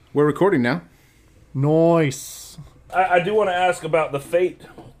We're recording now. Nice. I do want to ask about the fate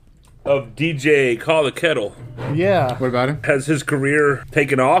of DJ Call the Kettle. Yeah. What about him? Has his career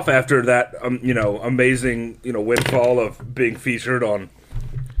taken off after that, amazing, windfall of being featured on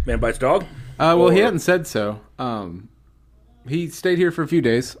Man Bites Dog? Well, he hadn't said so. He stayed here for a few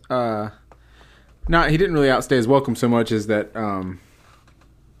days. He didn't really outstay his welcome so much as that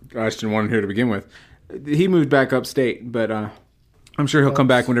I just didn't want him here to begin with. He moved back upstate, but I'm sure he'll come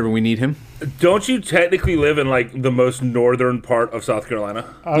back whenever we need him. Don't you technically live in, the most northern part of South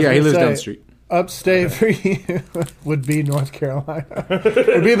Carolina? Yeah, he lives down the street. Upstate for you would be North Carolina. It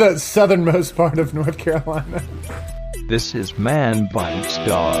would be the southernmost part of North Carolina. This is Man Bites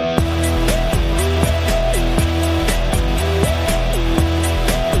Dog.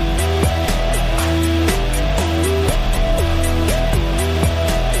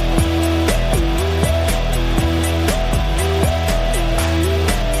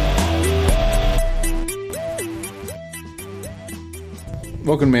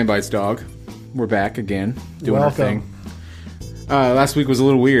 Welcome to Man Bites Dog. We're back again, doing our thing. Welcome. Last week was a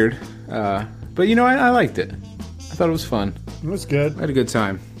little weird, but I liked it. I thought it was fun. It was good. I had a good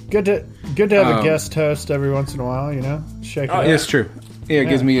time. Good to have a guest host every once in a while, Shake it up. Yeah, it's true. Yeah, it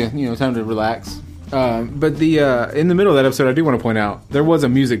gives me time to relax. But in the middle of that episode, I do want to point out there was a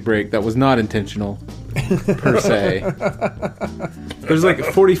music break that was not intentional per se. There's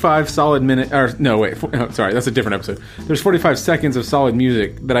 45 solid minutes. Sorry, that's a different episode. There's 45 seconds of solid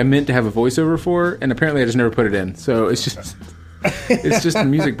music that I meant to have a voiceover for, and apparently I just never put it in. So it's just a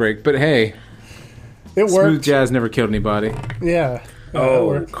music break. But hey, it worked. Smooth jazz never killed anybody. Yeah.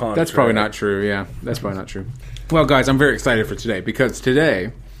 That's probably not true. Yeah, that's probably not true. Well, guys, I'm very excited for today because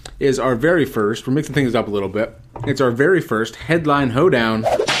today is our very first. We're mixing things up a little bit. It's our very first Headline Hoedown.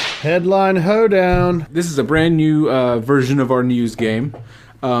 Headline Hoedown. This is a brand new version of our news game.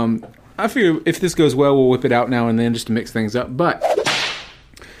 I figure if this goes well, we'll whip it out now and then just to mix things up. But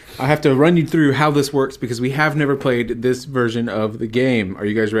I have to run you through how this works because we have never played this version of the game. Are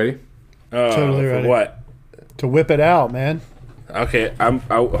you guys ready? Totally ready. For what? To whip it out, man. Okay,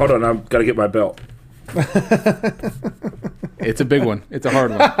 hold on. I've got to get my belt. It's a big one. It's a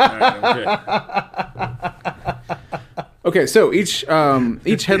hard one. Right, Okay, so each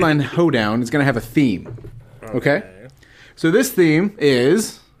Headline Hoedown is going to have a theme. Okay? So this theme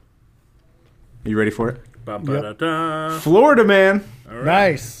is... Are you ready for it? Yep. Florida Man. Right.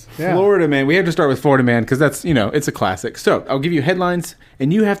 Nice. Yeah. Florida Man. We have to start with Florida Man because that's, it's a classic. So I'll give you headlines,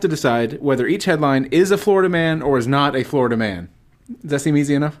 and you have to decide whether each headline is a Florida Man or is not a Florida Man. Does that seem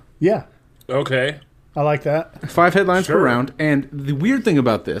easy enough? Yeah. Okay. I like that. 5 headlines Sure. per round. And the weird thing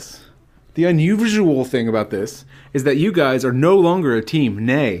about this, the unusual thing about this, is that you guys are no longer a team.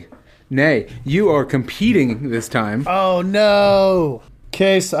 Nay, you are competing this time. Oh, no.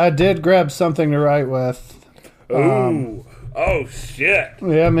 Case, I did grab something to write with. Ooh. Oh, shit.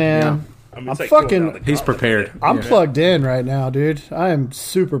 Yeah, man. I mean, I'm it's like fucking- pulling out the He's gauntlet. prepared. I'm plugged in right now, dude. I am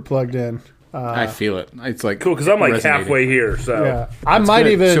super plugged in. I feel it. It's like Cool, because I'm resonating. halfway here, so. Yeah. I It's might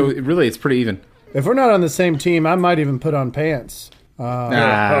good. even... So really, it's pretty even. If we're not on the same team, I might even put on pants. Don't do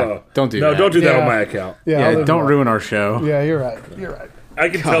that. No, don't do that Yeah. on my account. I'll Yeah, leave don't it ruin our show. alone. Yeah, you're right. You're right. I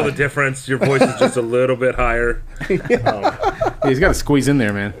can tell the difference. Your voice is just a little bit higher. Yeah, he's got to squeeze in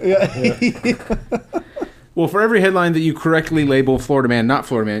there, man. Yeah. Well, for every headline that you correctly label Florida Man, not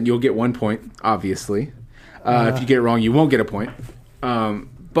Florida Man, you'll get 1 point, obviously. If you get it wrong, you won't get a point.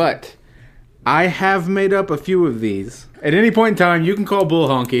 But I have made up a few of these. At any point in time, you can call Bull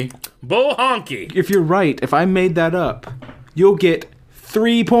Honky. Bull honky. If you're right, if I made that up, you'll get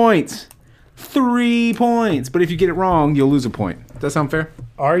 3 points. 3 points. But if you get it wrong, you'll lose a point. Does that sound fair?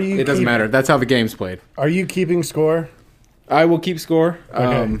 Are you? It doesn't matter. That's how the game's played. Are you keeping score? I will keep score.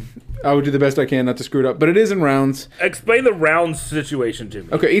 Okay. I will do the best I can not to screw it up. But it is in rounds. Explain the round situation to me.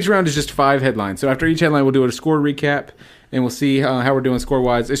 Okay, each round is just 5 headlines. So after each headline, we'll do a score recap, and we'll see how we're doing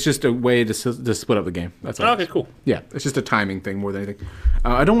score-wise. It's just a way to split up the game. That's all. Okay, cool. Yeah, it's just a timing thing more than anything.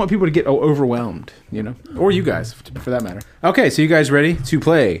 I don't want people to get overwhelmed, or you guys, for that matter. Okay, so you guys ready to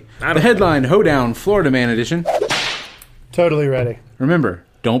play the Headline Hoedown Florida Man Edition? Totally ready. Remember,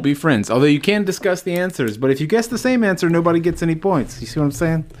 don't be friends. Although you can discuss the answers, but if you guess the same answer, nobody gets any points. You see what I'm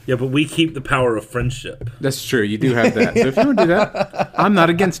saying? Yeah, but we keep the power of friendship. That's true. You do have that. So if you want to do that, I'm not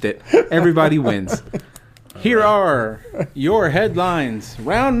against it. Everybody wins. Here are your headlines.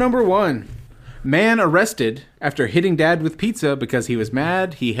 Round number 1. Man arrested after hitting dad with pizza because he was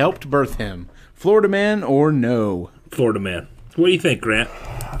mad he helped birth him. Florida man or no? Florida man. What do you think, Grant?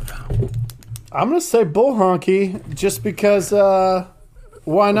 I'm going to say Bull Honky just because,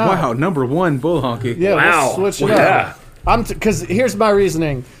 why not? Wow, number 1, Bull Honky. Yeah, Wow. let's switch it Yeah. up. Because here's my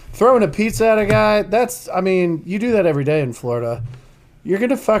reasoning. Throwing a pizza at a guy, you do that every day in Florida. You're going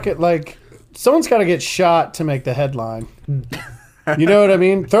to fuck it like, someone's got to get shot to make the headline. You know what I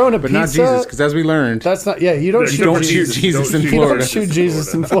mean? Throwing a But pizza. not Jesus, because as we learned, That's not, you don't shoot don't Jesus. shoot Jesus in You Florida. don't shoot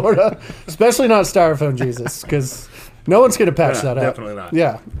Jesus in Florida. Especially not Styrofoam Jesus, because no one's going to patch Yeah, that up. definitely not.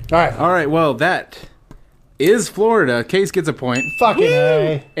 Yeah. All right. All right, well, that is Florida. Case gets a point. Fucking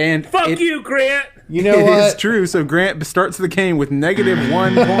A. And Fuck it, you, Grant. You know It what? is true. So Grant starts the game with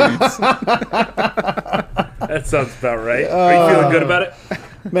 -1 points. That sounds about right. Are you feeling good about it?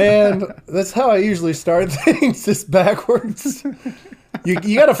 Man, that's how I usually start things, just backwards. You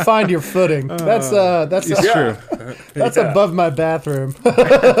got to find your footing. That's It's true. that's above my bathroom.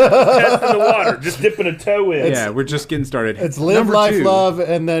 Test in the water. Just dipping a toe in. Yeah, we're just getting started. It's live, Number life, 2. love,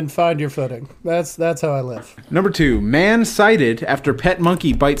 and then find your footing. That's how I live. Number 2. Man cited after pet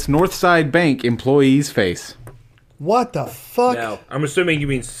monkey bites Northside Bank employee's face. What the fuck? Now, I'm assuming you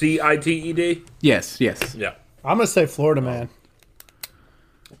mean CITED? Yes. Yeah. I'm gonna say Florida man.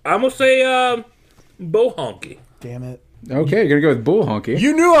 I'm going to say Bohonky. Damn it! Okay, you're gonna go with bull honky.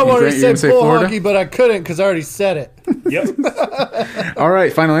 You knew I wanted Grant, to you're say gonna say bull Florida? hockey, but I couldn't because I already said it. Yep. All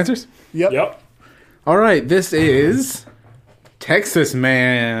right, final answers. Yep. Yep. All right, this is Texas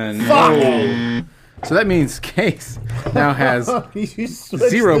Man. Fuck. Oh. So that means Case now has You switched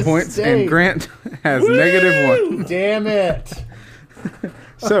 0 the points and state. Grant has -1. Damn it!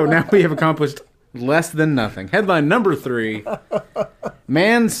 So now we have accomplished less than nothing. Headline number 3.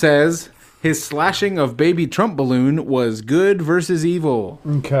 Man says his slashing of baby Trump balloon was good versus evil.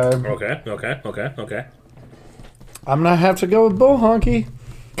 Okay, Okay. I'm gonna have to go with bull honky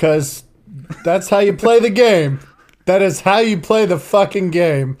because that's how you play the game. That is how you play the fucking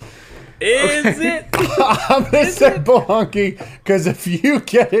game. Is it? I'm gonna say bull honky because if you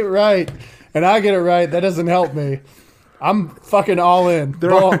get it right and I get it right, that doesn't help me. I'm fucking all in.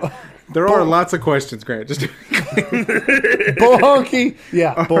 There are lots of questions, Grant. Just Bull honky?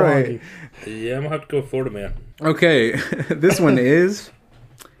 Yeah, bull right. honky. Yeah, I'm going to have to go with Florida Man. okay. This one is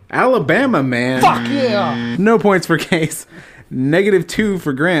Alabama Man. Fuck yeah! No points for Case. -2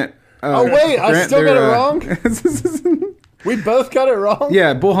 for Grant. Oh, wait, I Grant, still got they're, it wrong? We both got it wrong?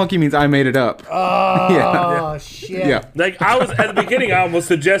 Yeah, bull honky means I made it up. Oh, shit. Yeah. Like, I was, at the beginning, I almost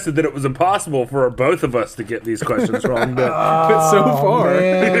suggested that it was impossible for both of us to get these questions wrong. But But so far,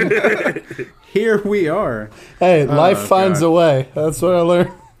 Man. here we are. Hey, life finds God. a way. That's what I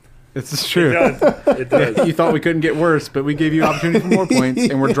learned. This is true. it does. You thought we couldn't get worse, but we gave you opportunity for more points,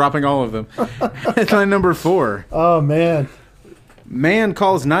 and we're dropping all of them. Headline number 4. Oh, man. Man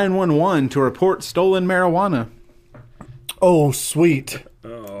calls 911 to report stolen marijuana. Oh, sweet.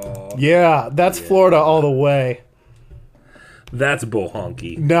 Oh, Yeah, that's Florida all the way. that's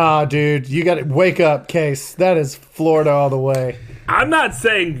Bohonky. Nah, dude. You got to wake up, Case. That is Florida all the way. I'm not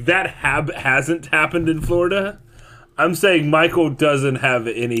saying that hasn't happened in Florida. I'm saying Michael doesn't have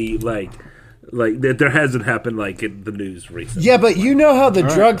any, like that there hasn't happened, like, in the news recently. Yeah, but you know how the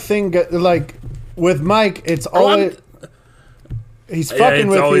drug thing, like, with Mike, it's always... He's fucking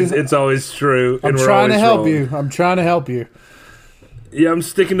with you. It's always true. I'm and we're trying to always help wrong. you. I'm trying to help you. Yeah, I'm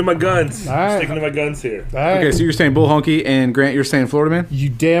sticking to my guns. All right. I'm sticking to my guns here. All right. Okay, so you're saying bull honky, and Grant, you're saying Florida Man? You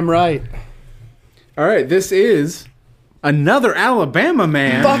damn right. All right, this is another Alabama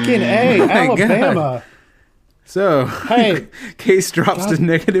Man. Fucking A, my Alabama. So, Hey. Case drops to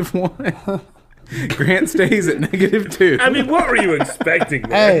 -1. Grant stays at -2. I mean, what were you expecting,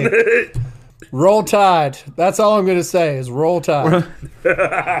 man? Hey. Roll Tide. That's all I'm going to say is Roll Tide.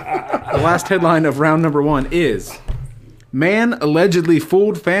 The last headline of round number 1 is Man allegedly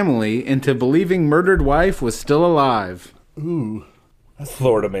fooled family into believing murdered wife was still alive. Ooh,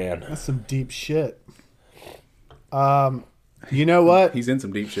 Florida Man. that's some deep shit. You know what? He's in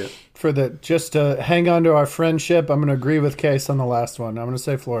some deep shit. Just to hang on to our friendship, I'm going to agree with Case on the last one. I'm going to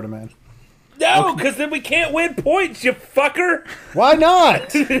say Florida Man. No, because then we can't win points, you fucker. Why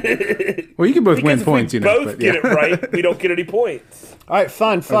not? Well, you can both win Because points, if you we know. both But, get yeah. it right, we don't get any points. All right,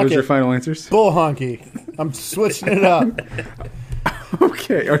 fine. Are Fuck those your it. final answers? Bull honky. I'm switching it up.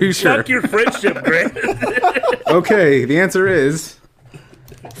 Okay, are you sure? Fuck your friendship, Grant. Okay, the answer is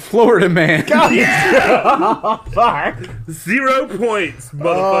Florida Man. Fuck. 0 points,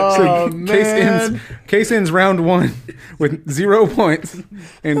 motherfucker. So Case ends round 1 with 0 points,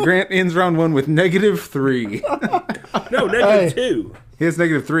 and Grant ends round 1 with -3. No, -2. He has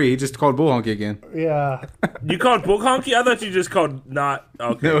 -3. He just called bull honky again. Yeah. You called bull honky? I thought you just called not.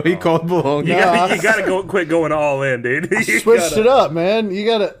 Okay. No, he called bull honky. You gotta go quit going all in, dude. You Switched gotta- it up, man. You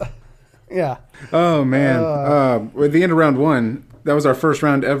got to... Yeah. Oh man! At the end of round 1, that was our first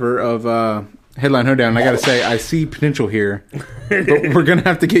round ever of Headline Hoedown. I got to say, I see potential here, but we're gonna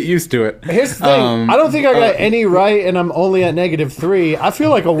have to get used to it. Here's the thing. I don't think I got any right, and I'm only at -3. I feel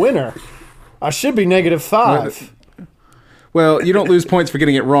like a winner. I should be -5. Well, you don't lose points for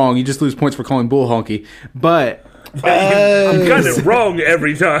getting it wrong. You just lose points for calling bull honky. But You've gotten it wrong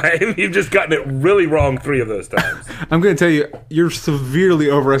every time. You've just gotten it really wrong 3 of those times. I'm going to tell you, you're severely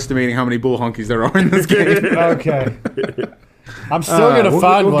overestimating how many bull honkies there are in this game. Okay. I'm still going to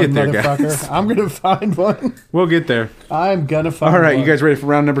find we'll one, get there, motherfucker. guys. I'm going to find one. We'll get there. I'm going to find All right, one. you guys ready for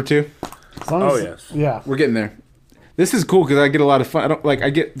round number 2? As long Oh, as- yes. Yeah. We're getting there. This is cool because I get a lot of fun. I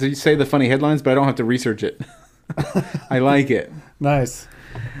get to say the funny headlines, but I don't have to research it. I like it. Nice.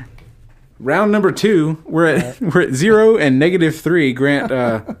 Round number 2, we're at 0 and -3. Grant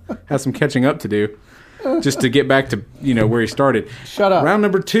has some catching up to do, just to get back to where he started. Shut up. Round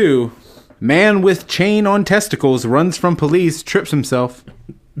number 2, man with chain on testicles runs from police, trips himself.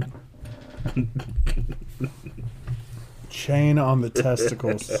 Chain on the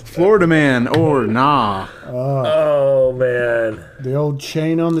testicles. Florida man or nah. Oh, man. The old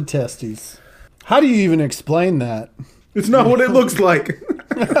chain on the testes. How do you even explain that? It's not what it looks like,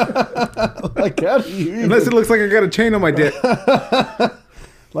 Like, how do you even, unless it looks like I got a chain on my dick.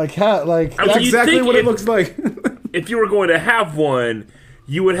 like, how, like, I mean, That's you exactly think what it if- looks like. If you were going to have one,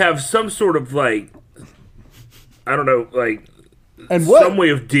 you would have some sort of, I don't know, and what? some way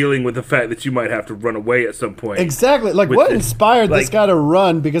of dealing with the fact that you might have to run away at some point. Exactly. Like, with what it. inspired this Like- guy to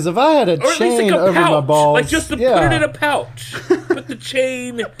run? Because if I had a Or at least chain a over pouch. my balls, Like just to put it in a pouch. Put the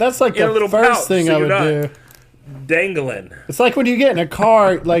chain that's like in a the little first pouch thing so I you're would not do. dangling. It's like when you get in a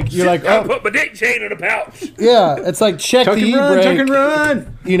car, like you're like, I oh, put my dick chain in a pouch. yeah. It's like check Tuck the and run, tuck e-brake. and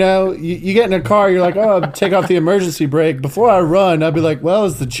run. You know, you get in a car, you're like, oh, take off the emergency brake. Before I run, I'd be like, well,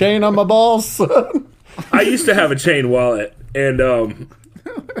 is the chain on my balls? I used to have a chain wallet, and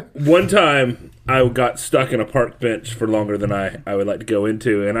one time I got stuck in a park bench for longer than I would like to go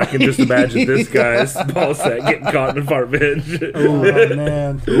into, and I can just imagine this guy's ball sack getting caught in a park bench. Oh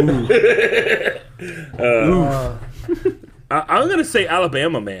man. I'm gonna say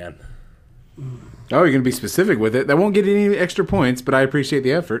Alabama man, Oh, you're gonna be specific with it. That won't get any extra points, but I appreciate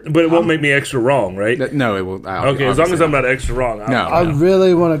the effort. but it won't make me extra wrong, right? No, it will. Okay, as long as I'm not extra wrong. No. I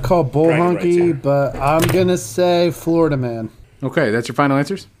really want to call bull Bragging rights here. honky, but I'm gonna say Florida man. Okay, that's your final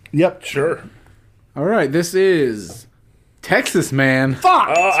answers. Yep. Sure. All right, this is Texas man. Fuck.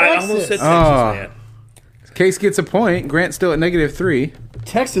 Oh, I almost said Texas Oh. man. Case gets a point. Grant's still at -3.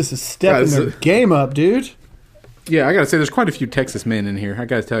 Texas is stepping Guys, their game up, dude. Yeah, I gotta say, there's quite a few Texas men in here. I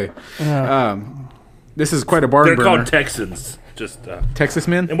gotta tell you, Yeah. this is quite a barn They're burner. called Texans. Just Texas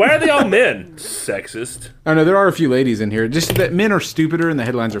men. and why are they all men? Sexist. Oh no, there are a few ladies in here. Just that men are stupider and the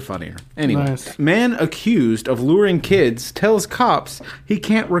headlines are funnier. Anyway, Nice. man accused of luring kids tells cops he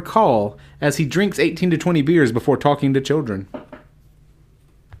can't recall as he drinks 18 to 20 beers before talking to children.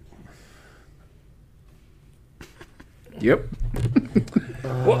 Yep.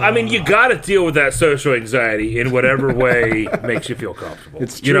 Well, I mean, you got to deal with that social anxiety in whatever way makes you feel comfortable.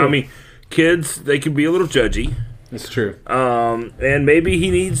 It's You know, true. what I mean, kids, they can be a little judgy, It's true. and maybe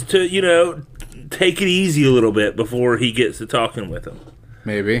he needs to, take it easy a little bit before he gets to talking with them.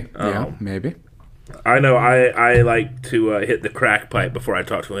 Maybe. Yeah, maybe. I know I like to hit the crack pipe before I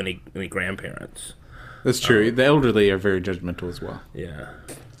talk to any grandparents. That's true. The elderly are very judgmental as well. Yeah.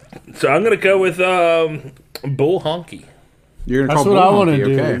 So I'm gonna go with bull honky. You're gonna That's call what bull I want to honky,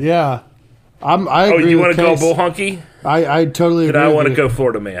 do. okay. Yeah. I Oh, agree you want to go bull honky? I totally Then agree. I with want to you. go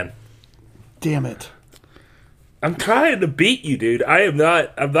Florida man. Damn it. I'm trying to beat you, dude. I'm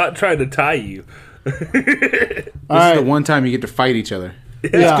not trying to tie you. This All is right. the one time you get to fight each other.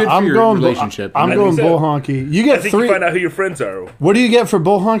 It's Yeah, good for I'm your going. relationship. I'm you know? going so. bull honky. You I get think 3. you find out who your friends are. What do you get for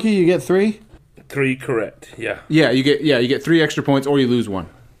bull honky? You get 3. 3 correct. Yeah. Yeah, you get 3 extra points or you lose 1.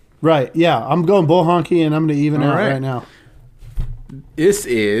 Right. Yeah. I'm going bull honky, and I'm going to even All out right. right now. This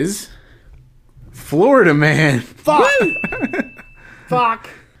is Florida man. Fuck. Fuck.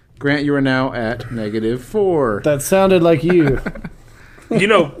 Grant, you are now at -4. That sounded like you.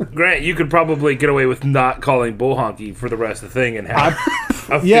 Grant, you could probably get away with not calling bull honky for the rest of the thing and have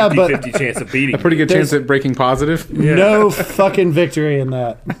a 50-50 Yeah, but- chance of beating Pretty good There's- chance at breaking positive. No fucking victory in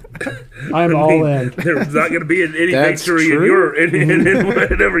that. I'm all in. There's not going to be any That's victory in true. in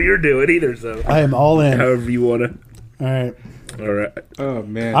whatever you're doing either. So I am all in. All however you want to. right. All right. Oh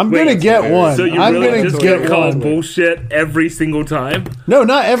man. I'm Wait, going to get one. So you're I'm really going just to going get to call one. bullshit every single time? No,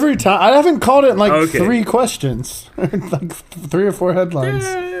 not every time. I haven't called it in like Okay. 3 questions. Like 3 or 4 headlines.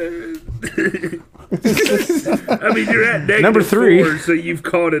 I mean, you're at Number 3. -4, so you've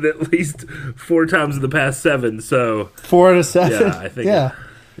called it at least 4 times in the past 7. So 4 out of 7. Yeah, I think- Yeah.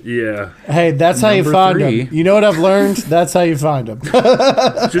 Yeah. Hey, that's how you Number find 3. them. You know what I've learned? That's how you find them.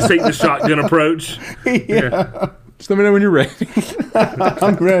 Just take the shotgun approach. Just let me know when you're ready.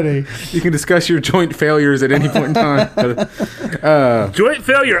 I'm ready. You can discuss your joint failures at any point in time. Joint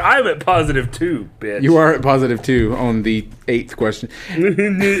failure. I'm at positive 2, bitch. You are at positive 2 on the 8th question.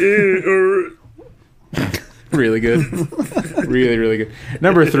 Really good. Really, really good.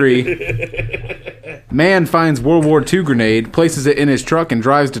 Number 3. Man finds World War II grenade, places it in his truck, and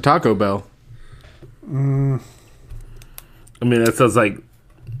drives to Taco Bell. I mean, that sounds like...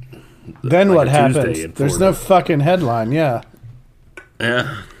 Then Like what a Tuesday happens? in There's Florida. no fucking headline. Yeah.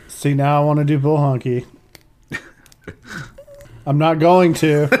 Yeah. See, now I want to do bull honky. I'm not going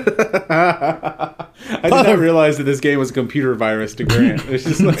to. I did not realize that this game was a computer virus to Grant. It's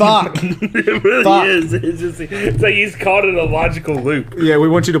just like, Fuck. It really Fuck. is. It's like he's caught in a logical loop. yeah, we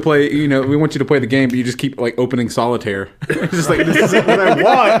want you to play. We want you to play the game, but you just keep like opening solitaire. It's just like, this isn't what I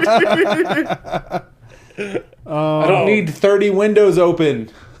want. I don't need 30 windows open.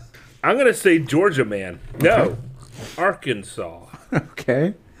 I'm going to say Georgia man. No. Arkansas.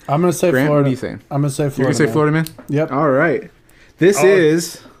 Okay, I'm going to say Grant, Florida. what are you saying? I'm going to say Florida. You're gonna say man. Florida man? Yep. All right. This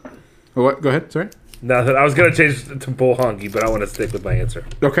is. Oh, what? Go ahead. Sorry. Nothing. I was going to change it to bull honky, but I want to stick with my answer.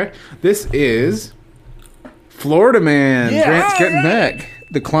 Okay. This is Florida man. Yeah, Grant's getting all back.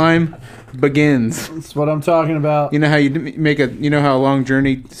 The climb begins. That's what I'm talking about. You know how you make a. You know how a long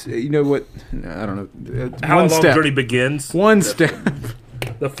journey. You know what? I don't know. How One a long step. journey begins. One step.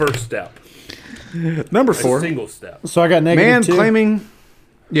 The first step. Number A 4. single step. So I got negative Man 2. claiming.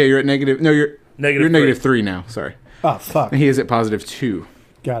 Yeah, you're at negative. No, you're Negative You're negative 3. 3 now. Sorry. Oh, fuck. He is at positive 2.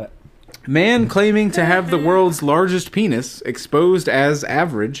 Got it. Man claiming to have the world's largest penis exposed as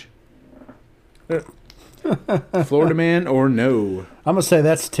average. Florida man or no? I'm going to say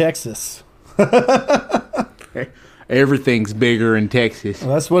that's Texas. Everything's bigger in Texas.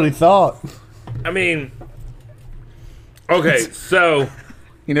 Well, that's what he thought. I mean, okay, so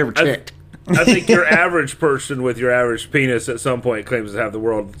He never checked. I think your average person with your average penis at some point claims to have the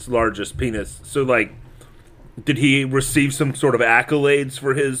world's largest penis. So, like, did he receive some sort of accolades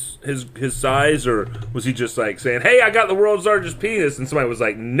for his size, or was he just like saying, "Hey, I got the world's largest penis," and somebody was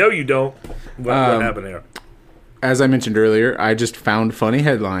like, "No, you don't." What happened there? As I mentioned earlier, I just found funny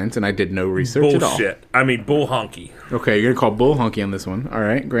headlines and I did no research at all. Bullshit. I mean, bull honky. Okay, you're gonna call bull honky on this one. All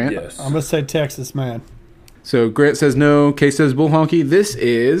right, Grant. Yes. I'm going to say Texas, man. So Grant says no. Case says bull honky. This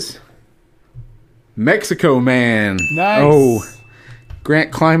is Mexico man. Nice. Oh,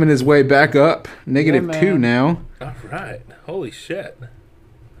 Grant climbing his way back up. Negative Yeah, 2 man. now. All right. Holy shit.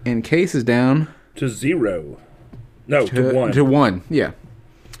 And Case is down To 0. No, to 1. To 1. Yeah.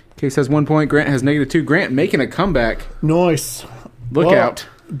 Case has 1 point. Grant has negative 2. Grant making a comeback. Nice. Look Well, out.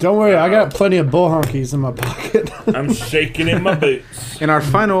 Don't worry, I got plenty of bull honkies in my pocket. I'm shaking in my boots. And our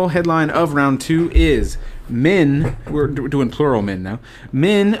final headline of round 2 is men, we're doing plural men now,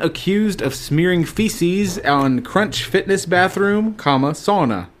 men accused of smearing feces on Crunch Fitness bathroom,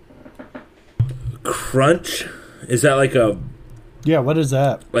 sauna. Crunch? Is that like a Yeah, what is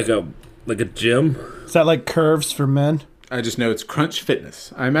that? like a gym? Is that like curves for men? I just know it's Crunch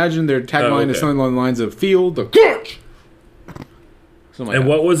Fitness. I imagine their tagline is okay. something along the lines of "Feel the crunch." Something like And that.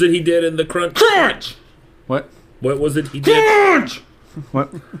 what was it he did in the crunch? Crunch? What? What was it he did? Crunch?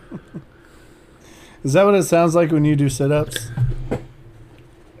 What? Is that what it sounds like when you do sit-ups? I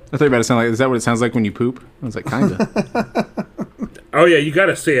thought you were about to sound like. Is that what it sounds like when you poop? I was like, kinda. Oh yeah, you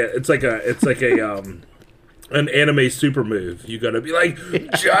gotta say it. It's like a an anime super move. You gotta be like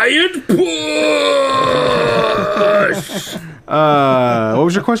giant push. What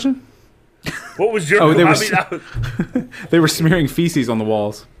was your question? What was your? Oh, they were- I mean, that was- They were smearing feces on the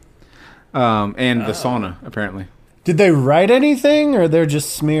walls, and the sauna apparently. Did they write anything, or they're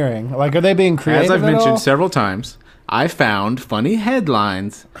just smearing? Like, are they being creative? As I've at mentioned all? several times, I found funny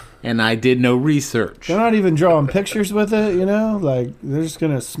headlines, and I did no research. They're not even drawing pictures with it, you know? Like, they're just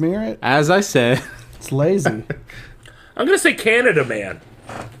gonna smear it. As I said, It's lazy. I'm gonna say Canada man.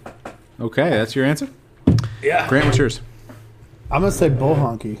 okay, that's your answer. Yeah. Grant, what's yours? I'm gonna say bull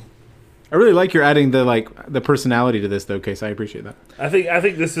honky. I really like you're adding the personality to this though, Case. I appreciate that. I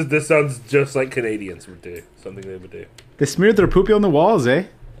think this sounds just like Canadians would do. Something they would do. They smeared their poopy on the walls, eh?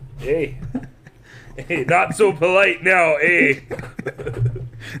 Hey. Hey, not so polite now, eh?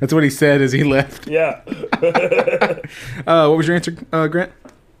 That's what he said as he left. Yeah. What was your answer, Grant?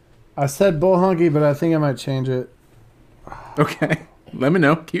 I said bull honky, but I think I might change it. Okay, let me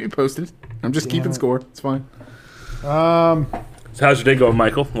know. Keep me posted. I'm just keeping it. score. It's fine. So how's your day going,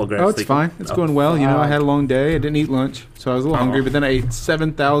 Michael? Well, Grant's Oh, it's speaking. fine. It's going well. You know, I had a long day. I didn't eat lunch, so I was a little Uh-huh. hungry. But then I ate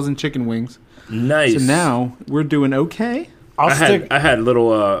 7,000 chicken wings. Nice. So now we're doing okay. I had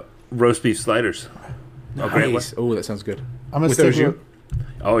little roast beef sliders. Okay. Nice. Oh, that sounds good. I'm gonna With stick au with. jus?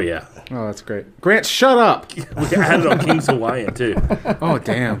 Oh yeah. Oh, that's great. Grant, shut up. I had it on King's Hawaiian too. Oh,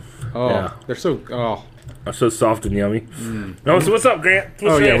 damn. Oh, Yeah. they're so. Oh. I'm so soft and yummy. Oh, so what's up, Grant?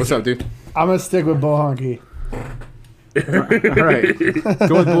 Oh yeah. What's up, dude? I'm gonna stick with Bull Honky. All right.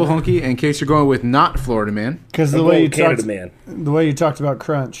 Go with Bull Honky in case you're going with not Florida Man. Because the I'm way going you Canada talked, man. the way you talked about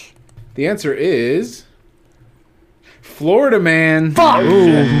Crunch. The answer is Florida Man. Fuck!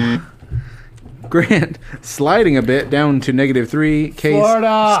 Ooh. Grant sliding a bit down to -3. Case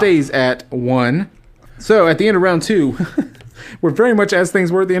Florida. stays at 1. So at the end of round 2, we're very much as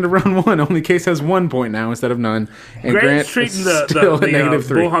things were at the end of round 1. Only Case has 1 point now instead of none, and Grant Grant's is treating still at the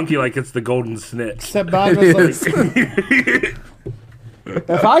 -3. bull hunky like it's the golden snitch. Except Bob It was like,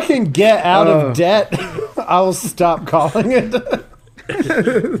 if I can get out of debt, I will stop calling it.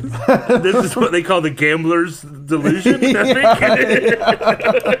 This is what they call the gambler's delusion. I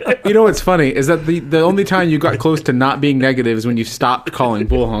think. You know what's funny is that the only time you got close to not being negative is when you stopped calling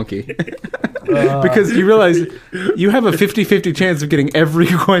Bull Honky. Because you realize you have a 50-50 chance of getting every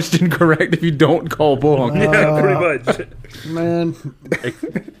question correct if you don't call Bull Honky. Yeah, pretty much. Man,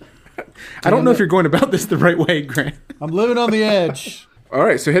 I don't know if you're going about this the right way, Grant. I'm living on the edge. All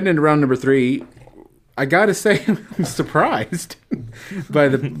right, so heading into round number 3, I gotta say I'm surprised by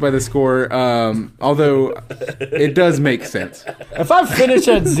the score. Although it does make sense. If I finish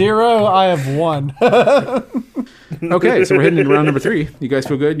at 0, I have won. Okay, so we're heading into round number 3. You guys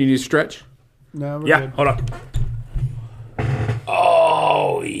feel good? You need to stretch? No, we're Yeah, good. hold on.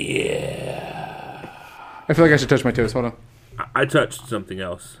 Oh yeah. I feel like I should touch my toes. Hold on. I touched something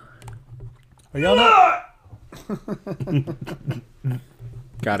else. Are y'all not?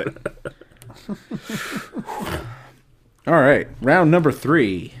 Got it. All right, round number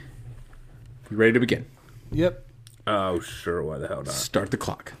 3. You ready to begin? Yep. Oh sure, why the hell not? Start the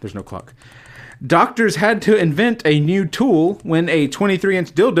clock. There's no clock. Doctors had to invent a new tool when a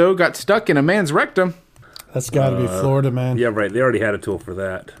 23-inch dildo got stuck in a man's rectum. That's got to be Florida, man. Yeah, right. They already had a tool for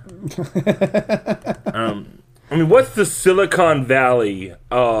that. I mean, what's the Silicon Valley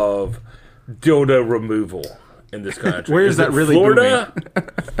of dildo removal in this country? Where is that it really Florida?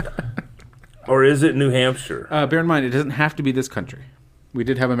 Or is it New Hampshire? Bear in mind, it doesn't have to be this country. We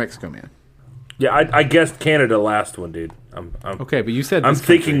did have a Mexico man. Yeah, I guessed Canada last one, dude. I'm Okay, but you said I'm this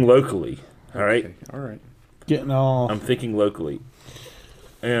thinking country. locally. All right, Okay, all right. Getting all. I'm thinking locally,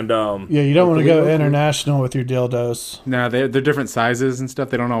 and Yeah, you don't want to go international with your dildos. No, they're different sizes and stuff.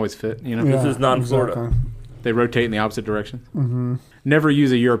 They don't always fit. You know, Yeah, is non-Florida. exactly. they rotate in the opposite direction. Mm-hmm. Never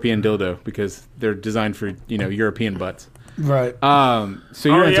use a European dildo because they're designed for European butts. Right. So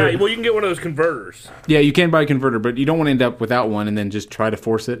your Oh answer, yeah, well you can get one of those converters. yeah, you can buy a converter, but you don't want to end up without one and then just try to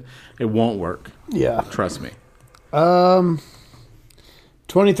force it. It won't work. Yeah. Trust me.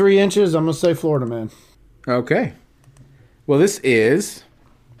 23 inches, I'm going to say Florida, man. Okay. Well, this is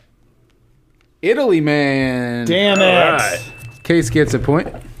Italy man. Damn it. All right. Case gets a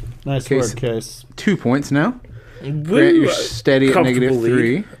point. Nice Case. word, Case. 2 points now. Grant, Woo, you're steady at comfortable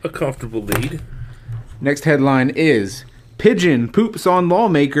 -3. A comfortable lead. Next headline is Pigeon poops on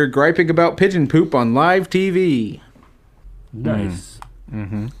lawmaker griping about pigeon poop on live TV. Nice.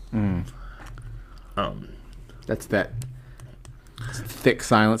 That's that thick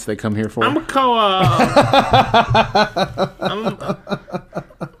silence they come here for. I'm a call.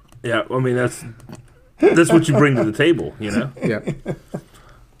 Yeah, I mean that's what you bring to the table, you know. Yeah.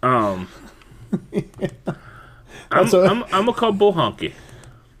 I'm what- gonna call Bull Honky.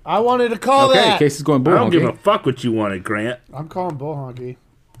 I wanted to call Okay, that. Case is going bull I don't give a honky. fuck what you wanted, Grant. I'm calling Bull Honky.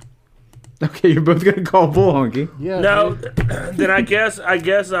 Okay, you're both gonna call bull honky. Yeah. No, dude. then I guess I'll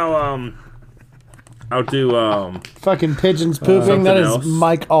do Fucking pigeons pooping. That is something else.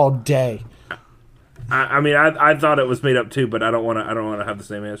 Mike all day. I mean I thought it was made up too, but I don't want to have the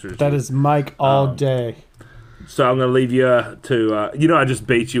same answer as That you. is Mike all day. So I'm gonna leave you to I just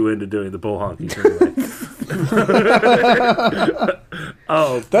bait you into doing the Bull Honky anyway.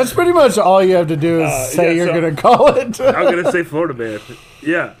 Oh, That's pretty much all you have to do is say yeah, you're so- going to call it. I'm gonna say Florida man.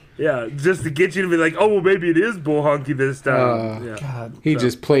 Yeah, just to get you to be like, oh well, maybe it is Bull Honky this time. Yeah, God. He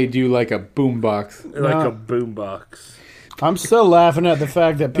just played you like a boombox. like No. a boombox. I'm still laughing at the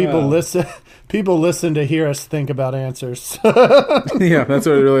fact that people listen. People listen to hear us think about answers. Yeah, that's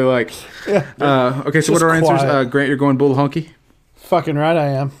what I really like. Okay, so what Just are our answers? quiet. Grant, you're going bull honky. Fucking right, I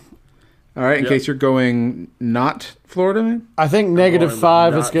am. All right, in Yep. case you're going not Florida man. I think negative I'm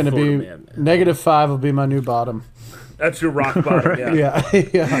 5 is not going to be Florida man. negative 5 will be my new bottom. That's your rock bottom. Yeah. Yeah,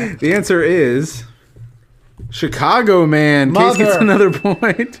 yeah. The answer is Chicago man. Case gets Mother- another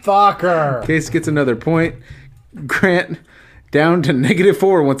point. Fucker. Case gets another point. Grant, down to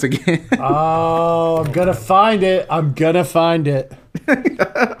 -4 once again. Oh, I'm gonna find it. I'm gonna find it. I'm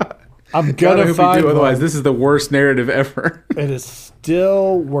God, I gonna hope find you do, one. otherwise this is the worst narrative ever. It is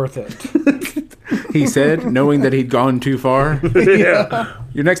still worth it. He said, knowing that he'd gone too far. Yeah.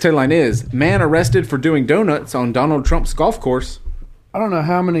 Your next headline is, man arrested for doing donuts on Donald Trump's golf course. I don't know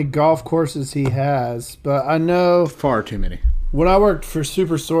how many golf courses he has, but I know Far too many. when I worked for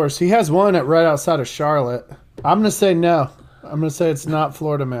Supersource, he has one right outside of Charlotte. I'm gonna say no. I'm gonna say it's not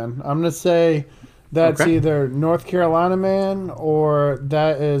Florida Man. I'm gonna say that's Okay. either North Carolina Man or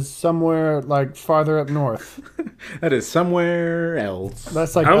that is somewhere like farther up north. That is somewhere else.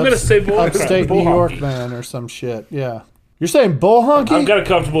 That's like I'm gonna say bull- upstate bull New York honky. Man or some shit. Yeah, you're saying bull honky? I've got a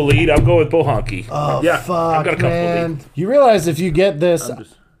comfortable lead. I'll go with Bull Honky. Oh yeah, I've fuck, got a comfortable man! lead. You realize if you get this,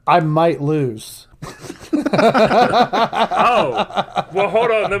 just- I might lose. Oh, well,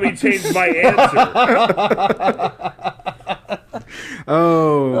 hold on. Let me change my answer.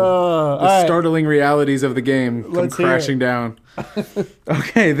 Oh, the all right. startling realities of the game come Let's hear crashing down.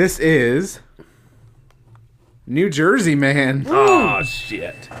 Okay, this is New Jersey Man. Oh,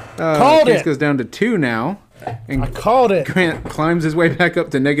 shit. Called Case it. goes down to 2 now. I called it. Grant climbs his way back up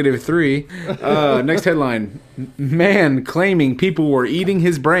to -3. Next headline. Man claiming people were eating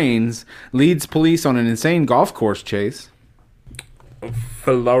his brains leads police on an insane golf course chase.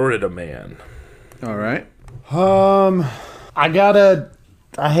 Florida Man. All right.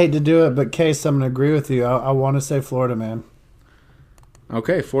 I hate to do it, but Case, I'm gonna agree with you. I want to say Florida Man.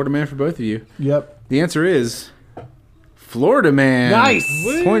 Okay, Florida Man for both of you. Yep. The answer is Florida Man. Nice.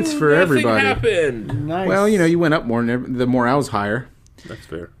 Points for Nothing everybody. happened. Nice. Well, you went up more, and the morale's higher. That's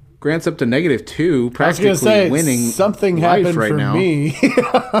fair. Grant's up to -2, I was practically gonna say winning something life happened right for now. me.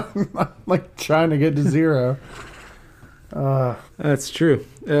 I'm like trying to get to 0. That's true.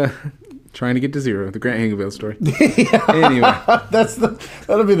 Trying to get to 0, the Grant Hangeville story. Anyway,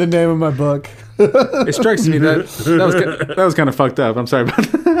 That'll be the name of my book. it strikes me that was kind of fucked up. I'm sorry about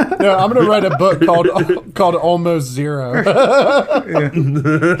that. No, I'm gonna write a book called Almost Zero. The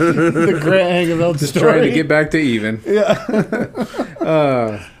Grant Hangeveld story. Trying to get back to even. Yeah.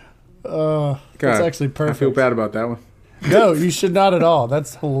 God, That's actually I feel perfect. bad about that one. No, you should not at all.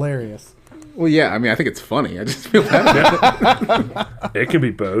 That's hilarious. Well, yeah, I mean, I think it's funny. I just feel bad. It can be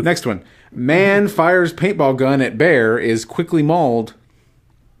both. Next one. Man fires paintball gun at bear is quickly mauled.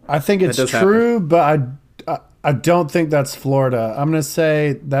 I think it's does true, but I don't think that's Florida. I'm gonna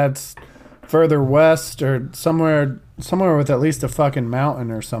say that's further west or somewhere with at least a fucking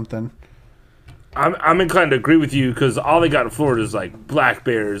mountain or something. I'm inclined to agree with you because all they got in Florida is like black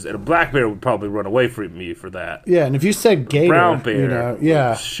bears, and a black bear would probably run away from me for that. Yeah, and if you said gator, Brown bear, you know,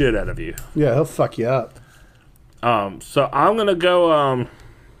 yeah, shit out of you. yeah, he'll fuck you up. So I'm gonna go.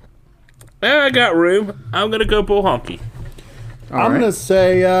 I got room. I'm gonna go Bull Honky. I'm gonna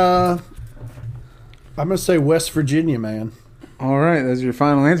say West Virginia, man. All right, those are your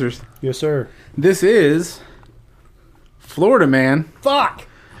final answers. Yes, sir. This is Florida Man, Fuck.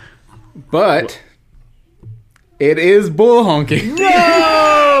 but it is Bull Honky.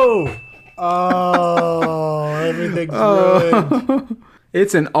 No. Oh, everything's ruined.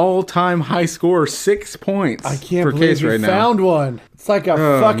 It's an all-time high score, 6 points. I can't for believe Case you right now. found one. It's like a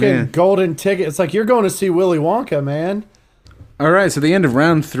Oh, fucking man. golden ticket. It's like you're going to see Willy Wonka, man. All right, so the end of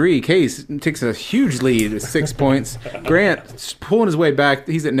round 3, Case takes a huge lead with 6 points. Grant's pulling his way back.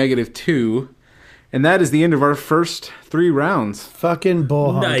 He's at -2. And that is the end of our first 3 rounds. Fucking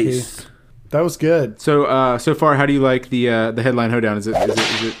bull honky. Nice. That was good. So so far, how do you like the headline hoedown? Is it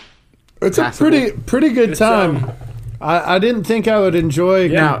It's passable? a pretty good time. I didn't think I would enjoy.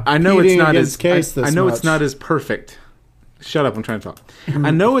 Now, I know it's competing not against as Case this I know much. it's not as perfect. Shut up! I'm trying to talk.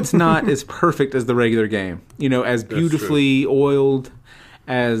 I know it's not as perfect as the regular game. As beautifully oiled,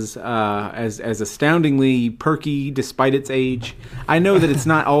 as astoundingly perky despite its age. I know that it's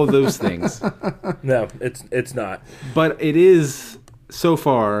not all of those things, No, it's not. but it is so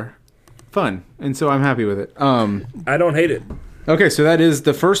far fun, and so I'm happy with it. I don't hate it. Okay, so that is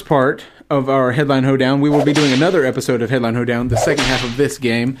the first part of our Headline Hoedown. We will be doing another episode of Headline Hoedown, the second half of this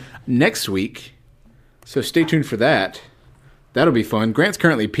game, next week. So stay tuned for that. That'll be fun. Grant's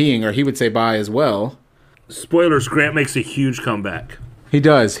currently peeing, or he would say bye as well. Spoilers: Grant makes a huge comeback. He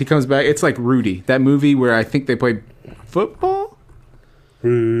does. He comes back. It's like Rudy, that movie where I think they played football?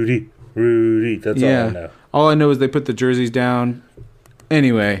 Rudy. That's all I know. All I know is they put the jerseys down.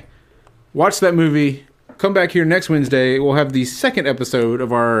 Anyway, watch that movie. Come back here next Wednesday. We'll have the second episode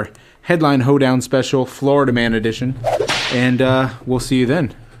of our Headline Hoedown special, Florida Man edition. And we'll see you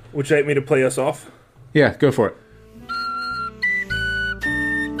then. Would you like me to play us off? Yeah, go for it.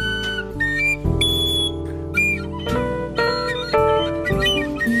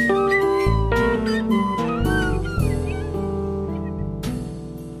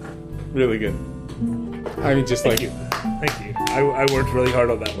 Really good. I mean, just like Thank you. I worked really hard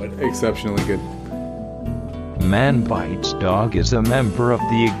on that one. exceptionally good. Man Bites Dog is a member of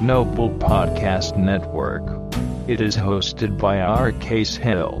the Ignoble Podcast Network. It is hosted by R. Case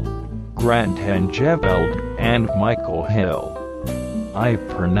Hill, Grant Hengeveld, and Michael Hill. I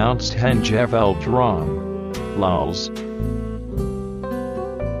pronounced Hengeveld wrong. Lols.